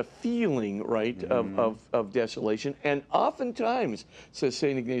 this is a feeling, right, of desolation. And oftentimes, says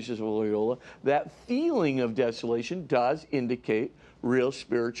St. Ignatius of Loyola, that feeling of desolation does indicate real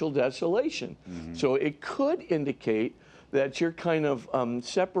spiritual desolation. So it could indicate that you're kind of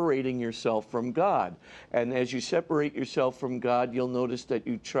separating yourself from God. And as you separate yourself from God, you'll notice that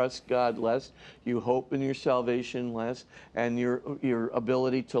you trust God less, you hope in your salvation less, and your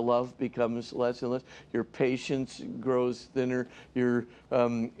ability to love becomes less and less. Your patience grows thinner, your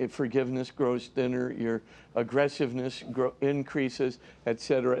forgiveness grows thinner, your aggressiveness increases,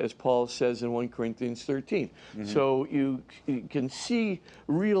 etc., as Paul says in 1 Corinthians 13. So you can see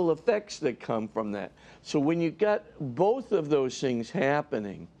real effects that come from that. So when you've got both of those things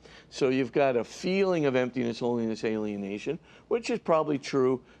happening, so you've got a feeling of emptiness, loneliness, alienation, which is probably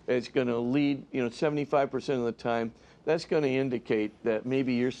true. It's going to lead, 75% of the time, that's going to indicate that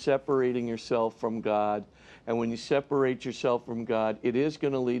maybe you're separating yourself from God. And when you separate yourself from God, it is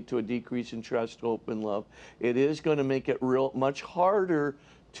going to lead to a decrease in trust, hope, and love. It is going to make it much harder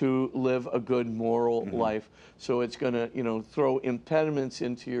to live a good moral life. So it's going to, throw impediments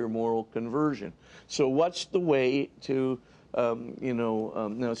into your moral conversion. So what's the way to,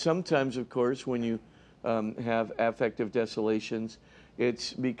 now sometimes, of course, when you have affective desolations,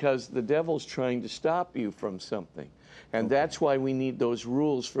 it's because the devil's trying to stop you from something. And that's why we need those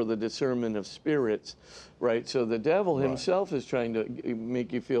rules for the discernment of spirits, right? So the devil himself is trying to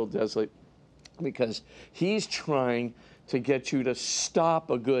make you feel desolate because he's trying to get you to stop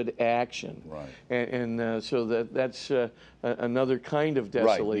a good action. Right. And so that's another kind of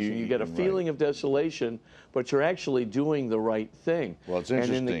desolation. Right. You get a feeling of desolation, but you're actually doing the right thing. Well, it's And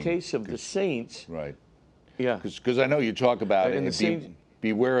interesting. in the case of the saints, Right. yeah. Because I know you talk about And it, the saints,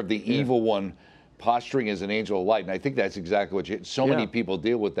 beware of the evil one posturing as an angel of light. And I think that's exactly what so many people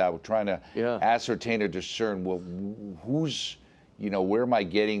deal with that, with trying to ascertain or discern, well, who's, where am I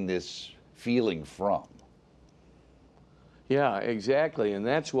getting this feeling from? Yeah, exactly. And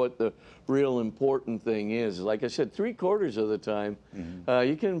that's what the real important thing is. Like I said, 3/4 of the time,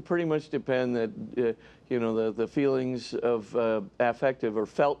 you can pretty much depend that, the feelings of affective or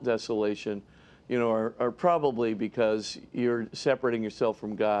felt desolation, are probably because you're separating yourself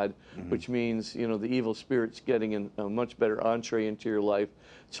from God, which means, the evil spirit's getting a much better entree into your life.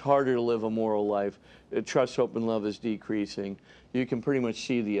 It's harder to live a moral life. Trust, hope, and love is decreasing. You can pretty much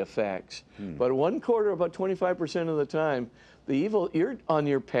see the effects. But 1/4, about 25% of the time, the evil, you're on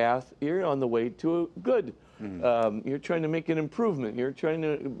your path, you're on the way to good. You're trying to make an improvement. You're trying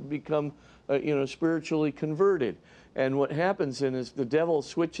to become, spiritually converted. And what happens then is the devil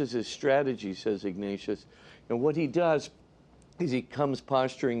switches his strategy, says Ignatius. And what he does is he comes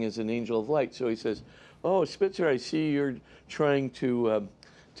posturing as an angel of light. So he says, oh, Spitzer, I see you're trying to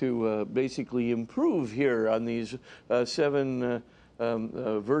basically improve here on these 7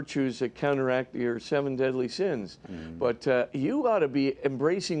 virtues that counteract your 7 deadly sins. But you ought to be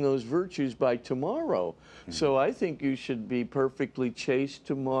embracing those virtues by tomorrow. So I think you should be perfectly chaste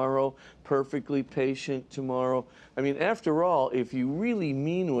tomorrow, perfectly patient tomorrow. I mean, after all, if you really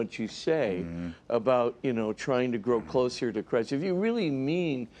mean what you say about, trying to grow closer to Christ, if you really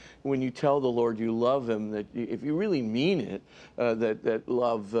mean when you tell the Lord you love him, if you really mean it, that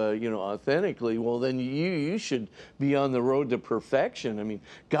love, authentically, well, then you should be on the road to perfection. I mean,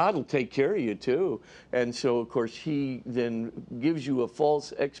 God will take care of you too. And so, of course, he then gives you a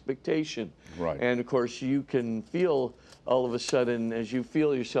false expectation. Right. And, of course, you can feel all of a sudden, as you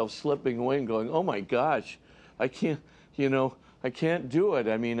feel yourself slipping away and going, oh my gosh, I can't, I can't do it.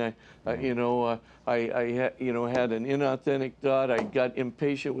 I mean, I had an inauthentic thought. I got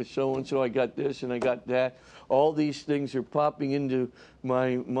impatient with so-and-so. I got this and I got that. All these things are popping into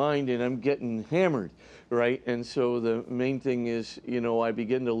my mind and I'm getting hammered, right? And so the main thing is, I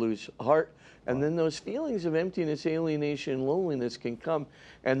begin to lose heart. And then those feelings of emptiness, alienation, loneliness can come.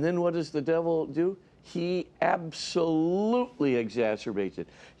 And then what does the devil do? He absolutely exacerbates it.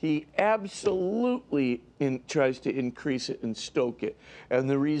 He absolutely tries to increase it and stoke it. And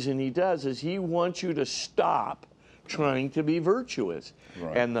the reason he does is he wants you to stop trying to be virtuous.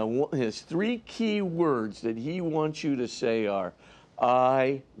 Right. And his 3 key words that he wants you to say are,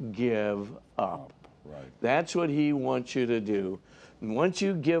 I give up. Right. That's what he wants you to do. And once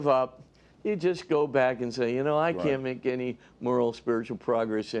you give up, you just go back and say, I can't make any moral, spiritual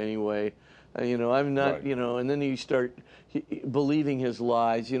progress anyway. I'm not, and then you start believing his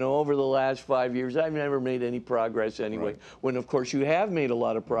lies. Over the last 5 years, I've never made any progress anyway. Right. When, of course, you have made a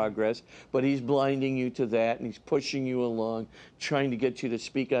lot of progress, but he's blinding you to that, and he's pushing you along, trying to get you to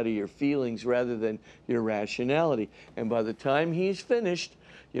speak out of your feelings rather than your rationality. And by the time he's finished,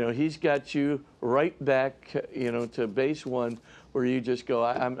 he's got you right back, to base one, where you just go,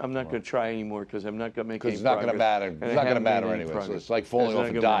 I'm not going to try anymore because I'm not going to make any progress. Because it's not going to matter. It's not going to matter anyway. So it's like falling off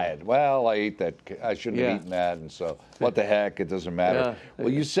a diet. Well, I ate that. I shouldn't have eaten that, and so what the heck? It doesn't matter. Well,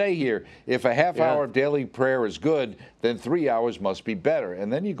 you say here, if a half hour of daily prayer is good, then 3 hours must be better.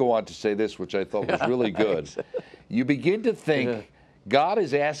 And then you go on to say this, which I thought was really good. You begin to think, God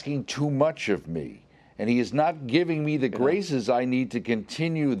is asking too much of me, and he is not giving me the graces I need to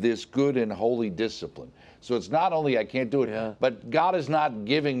continue this good and holy discipline. So it's not only I can't do it, but God is not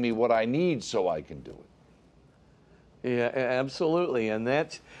giving me what I need so I can do it. Yeah, absolutely. And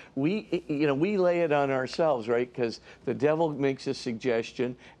that's, we lay it on ourselves, right? Because the devil makes a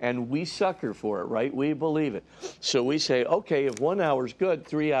suggestion and we sucker for it, right? We believe it. So we say, okay, if 1 hour's good,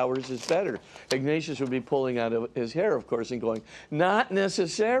 3 hours is better. Ignatius would be pulling out of his hair, of course, and going, not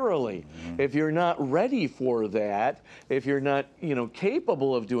necessarily. If you're not ready for that, if you're not,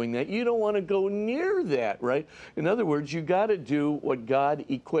 capable of doing that, you don't want to go near that, right? In other words, you got to do what God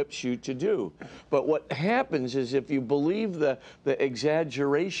equips you to do. But what happens is if you believe the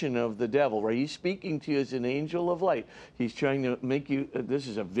exaggeration of the devil, right? He's speaking to you as an angel of light. He's trying to make you, this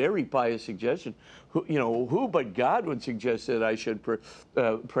is a very pious suggestion. Who but God would suggest that I should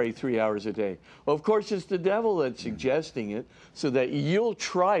pray 3 hours a day? Well, of course, it's the devil that's suggesting it so that you'll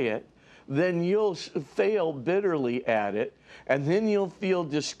try it, then you'll fail bitterly at it, and then you'll feel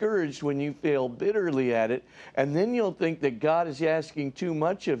discouraged when you fail bitterly at it, and then you'll think that God is asking too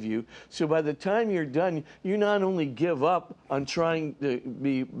much of you. So by the time you're done, you not only give up on trying to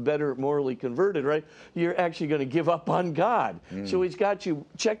be better morally converted, right? You're actually going to give up on God. So he's got you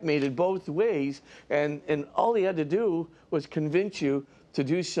checkmated both ways, and all he had to do was convince you to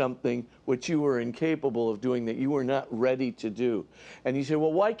do something which you were incapable of doing, that you were not ready to do. And you say,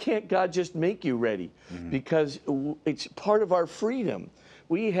 well, why can't God just make you ready? Because it's part of our freedom.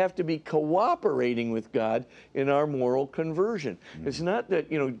 We have to be cooperating with God in our moral conversion. It's not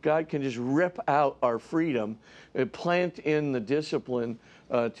that, God can just rip out our freedom, plant in the discipline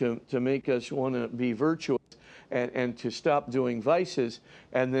to make us want to be virtuous and to stop doing vices.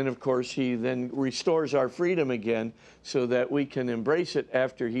 And then, of course, he then restores our freedom again so that we can embrace it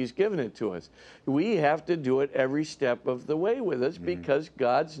after he's given it to us. We have to do it every step of the way with us because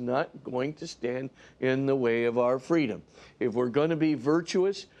God's not going to stand in the way of our freedom. If we're going to be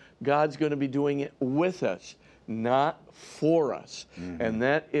virtuous, God's going to be doing it with us, not for us. And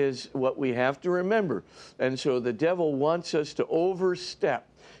that is what we have to remember. And so the devil wants us to overstep.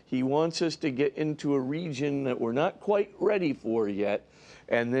 He wants us to get into a region that we're not quite ready for yet.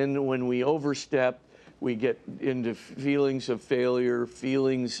 And then when we overstep, we get into feelings of failure,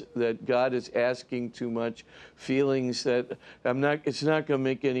 feelings that God is asking too much, feelings that it's not going to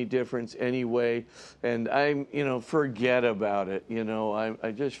make any difference anyway. And forget about it.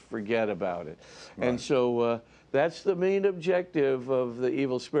 I just forget about it. Right. And so that's the main objective of the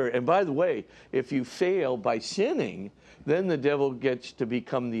evil spirit. And by the way, if you fail by sinning, then the devil gets to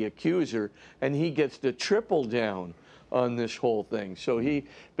become the accuser, and he gets to triple down on this whole thing. So he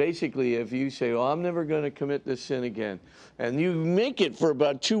basically, if you say, "Oh, I'm never going to commit this sin again," and you make it for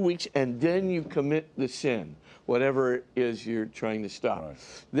about 2 weeks, and then you commit the sin, whatever it is you're trying to stop. Right.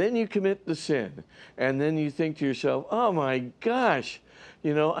 Then you commit the sin, and then you think to yourself, "Oh my gosh,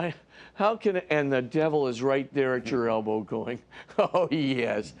 how can it?" And the devil is right there at your elbow going, "Oh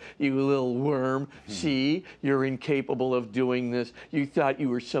yes, you little worm. See, you're incapable of doing this. You thought you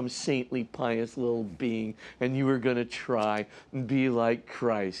were some saintly, pious little being, and you were going to try and be like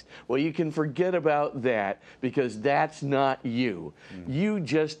Christ. Well, you can forget about that, because that's not you. You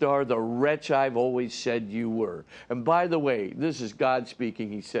just are the wretch I've always said you were." And by the way, this is God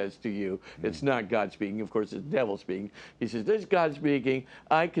speaking, he says to you. It's not God speaking. Of course, it's the devil speaking. He says, "This is God speaking.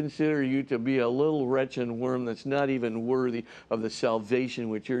 I consider you to be a little wretch and worm that's not even worthy of the salvation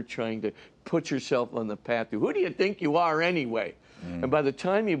which you're trying to put yourself on the path to. Who do you think you are anyway?" And by the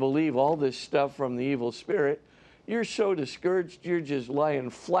time you believe all this stuff from the evil spirit, you're so discouraged, you're just lying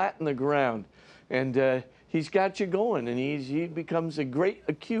flat in the ground. And he's got you going, and he becomes a great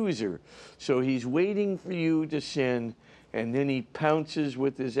accuser. So he's waiting for you to sin, and then he pounces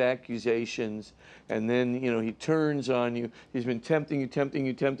with his accusations, and then, he turns on you. He's been tempting you.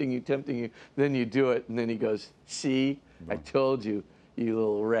 Then you do it, and then he goes, "See, I told you, you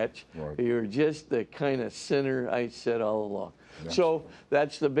little wretch. Right. You're just the kind of sinner I said all along." Yeah. So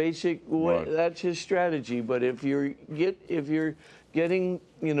that's the basic way. Right. That's his strategy. But if you're getting,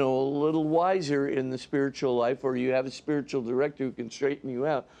 a little wiser in the spiritual life, or you have a spiritual director who can straighten you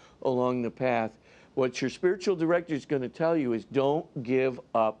out along the path, what your spiritual director is going to tell you is, don't give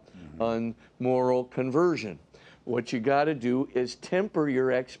up on moral conversion. What you got to do is temper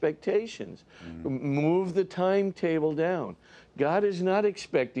your expectations. Move the timetable down. God is not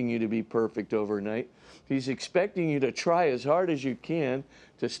expecting you to be perfect overnight. He's expecting you to try as hard as you can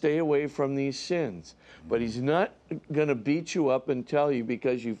to stay away from these sins. But he's not going to beat you up and tell you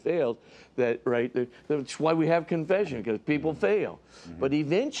because you failed that, right? That's why we have confession, because people fail. But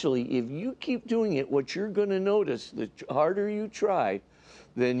eventually, if you keep doing it, what you're going to notice, the harder you try,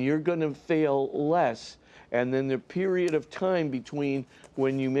 then you're going to fail less. And then the period of time between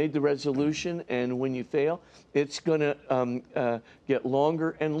when you made the resolution and when you fail, it's going to get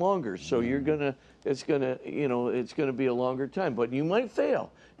longer and longer. So it's going to be a longer time. But you might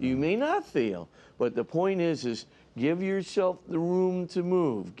fail. You may not fail. But the point is give yourself the room to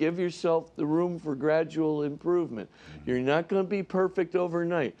move. Give yourself the room for gradual improvement. You're not going to be perfect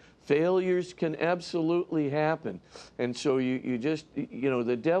overnight. Failures can absolutely happen. And so you just,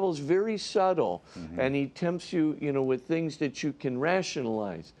 the devil's very subtle, and he tempts you, with things that you can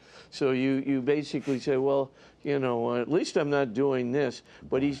rationalize. So you basically say, well, at least I'm not doing this,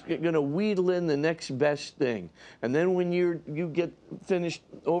 but he's going to wheedle in the next best thing. And then when you get finished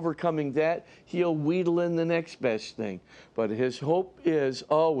overcoming that, he'll wheedle in the next best thing. But his hope is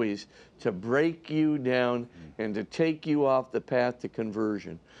always to break you down and to take you off the path to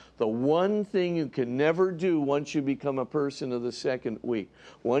conversion. The one thing you can never do once you become a person of the second week,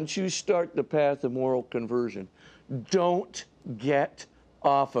 once you start the path of moral conversion, don't get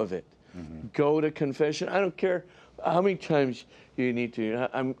off of it. Go to confession. I don't care how many times you need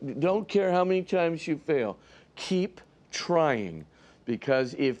to. Don't care how many times you fail. Keep trying,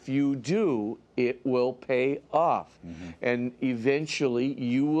 because if you do, it will pay off. And eventually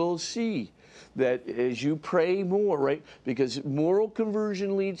you will see that as you pray more, right? Because moral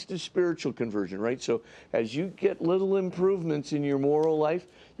conversion leads to spiritual conversion, right? So as you get little improvements in your moral life,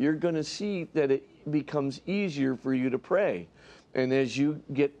 you're going to see that it becomes easier for you to pray. And as you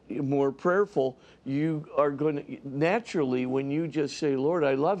get more prayerful, you are going to, naturally, when you just say, "Lord,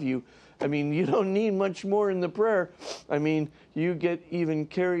 I love you," I mean, you don't need much more in the prayer. I mean, you get even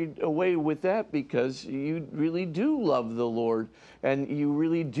carried away with that because you really do love the Lord, and you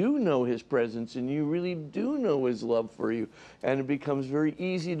really do know his presence, and you really do know his love for you, and it becomes very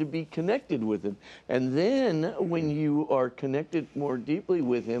easy to be connected with him. And then when you are connected more deeply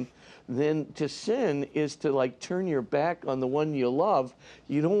with him, then to sin is to turn your back on the one you love.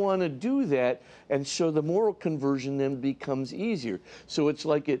 You don't want to do that. And so the moral conversion then becomes easier. So it's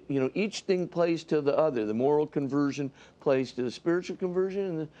like each thing plays to the other. The moral conversion plays to the spiritual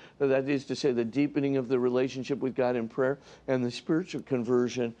conversion, and that is to say the deepening of the relationship with God in prayer, and the spiritual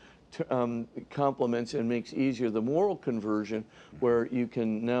conversion complements and makes easier the moral conversion, where you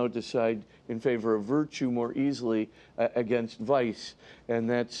can now decide in favor of virtue more easily against vice. And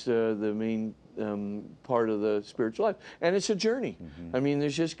that's the main part of the spiritual life. And it's a journey. I mean,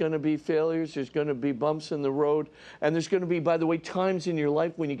 there's just going to be failures, there's going to be bumps in the road, and there's going to be, by the way, times in your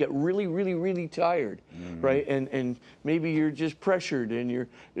life when you get really, really, really tired, right? And maybe you're just pressured and you're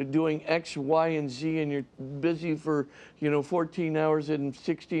doing X, Y, and Z, and you're busy for, 14 hours and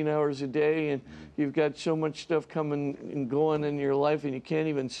 16 hours a day, and you've got so much stuff coming and going in your life, and you can't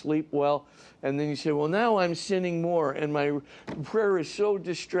even sleep well. And then you say, well, now I'm sinning more, and my prayer is so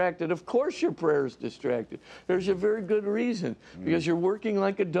distracted. Of course your prayer is distracted. There's a very good reason, because you're working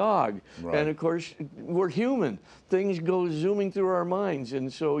like a dog. Right. And, of course, we're human. Things go zooming through our minds.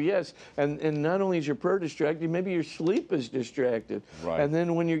 And so, yes, and not only is your prayer distracted, maybe your sleep is distracted. Right. And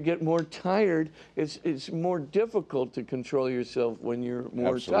then when you get more tired, it's more difficult to control yourself when you're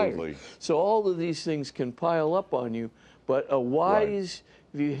more Absolutely. tired. So all of these things can pile up on you, but a wise...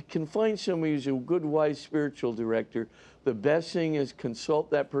 If you can find somebody who's a good, wise spiritual director, the best thing is consult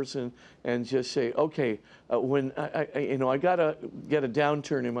that person and just say, okay, when I gotta get a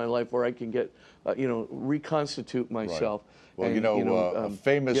downturn in my life where I can get, reconstitute myself. Well, and, a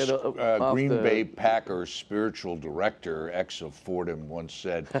famous Green the- Bay Packers spiritual director, ex of Fordham, once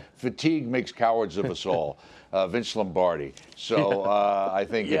said, "Fatigue makes cowards of us all." Vince Lombardi. So I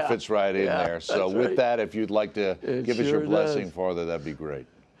think it fits right in there. So that's with right. that, if you'd like to give us your sure blessing, does. Father, that'd be great.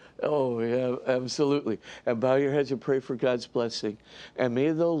 Oh, yeah, absolutely. And bow your heads and pray for God's blessing. And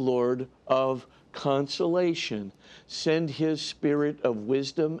may the Lord of consolation send his spirit of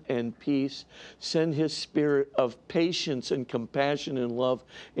wisdom and peace, send his spirit of patience and compassion and love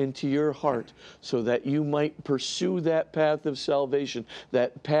into your heart, so that you might pursue that path of salvation,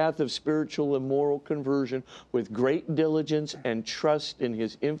 that path of spiritual and moral conversion with great diligence and trust in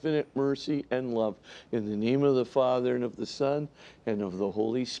his infinite mercy and love. In the name of the Father, and of the Son, and of the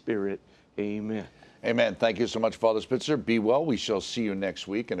Holy Spirit. Amen. Amen. Thank you so much, Father Spitzer. Be well. We shall see you next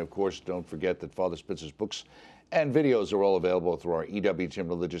week. And, of course, don't forget that Father Spitzer's books and videos are all available through our EWTN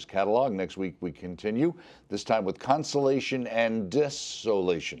Religious Catalog. Next week, we continue, this time with Consolation and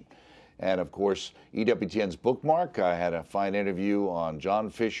Desolation. And, of course, EWTN's bookmark. I had a fine interview on John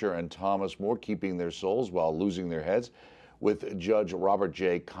Fisher and Thomas More, keeping their souls while losing their heads, with Judge Robert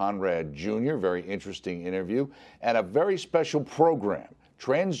J. Conrad Jr., very interesting interview, and a very special program,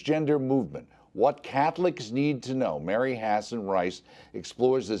 Transgender Movement, What Catholics Need to Know. Mary Hassan Rice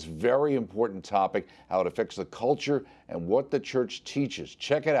explores this very important topic, how it affects the culture and what the church teaches.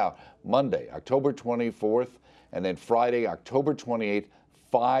 Check it out, Monday, October 24th, and then Friday, October 28th,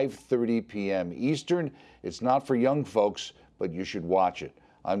 5:30 p.m. Eastern. It's not for young folks, but you should watch it.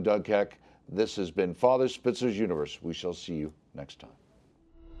 I'm Doug Keck. This has been Father Spitzer's Universe. We shall see you next time.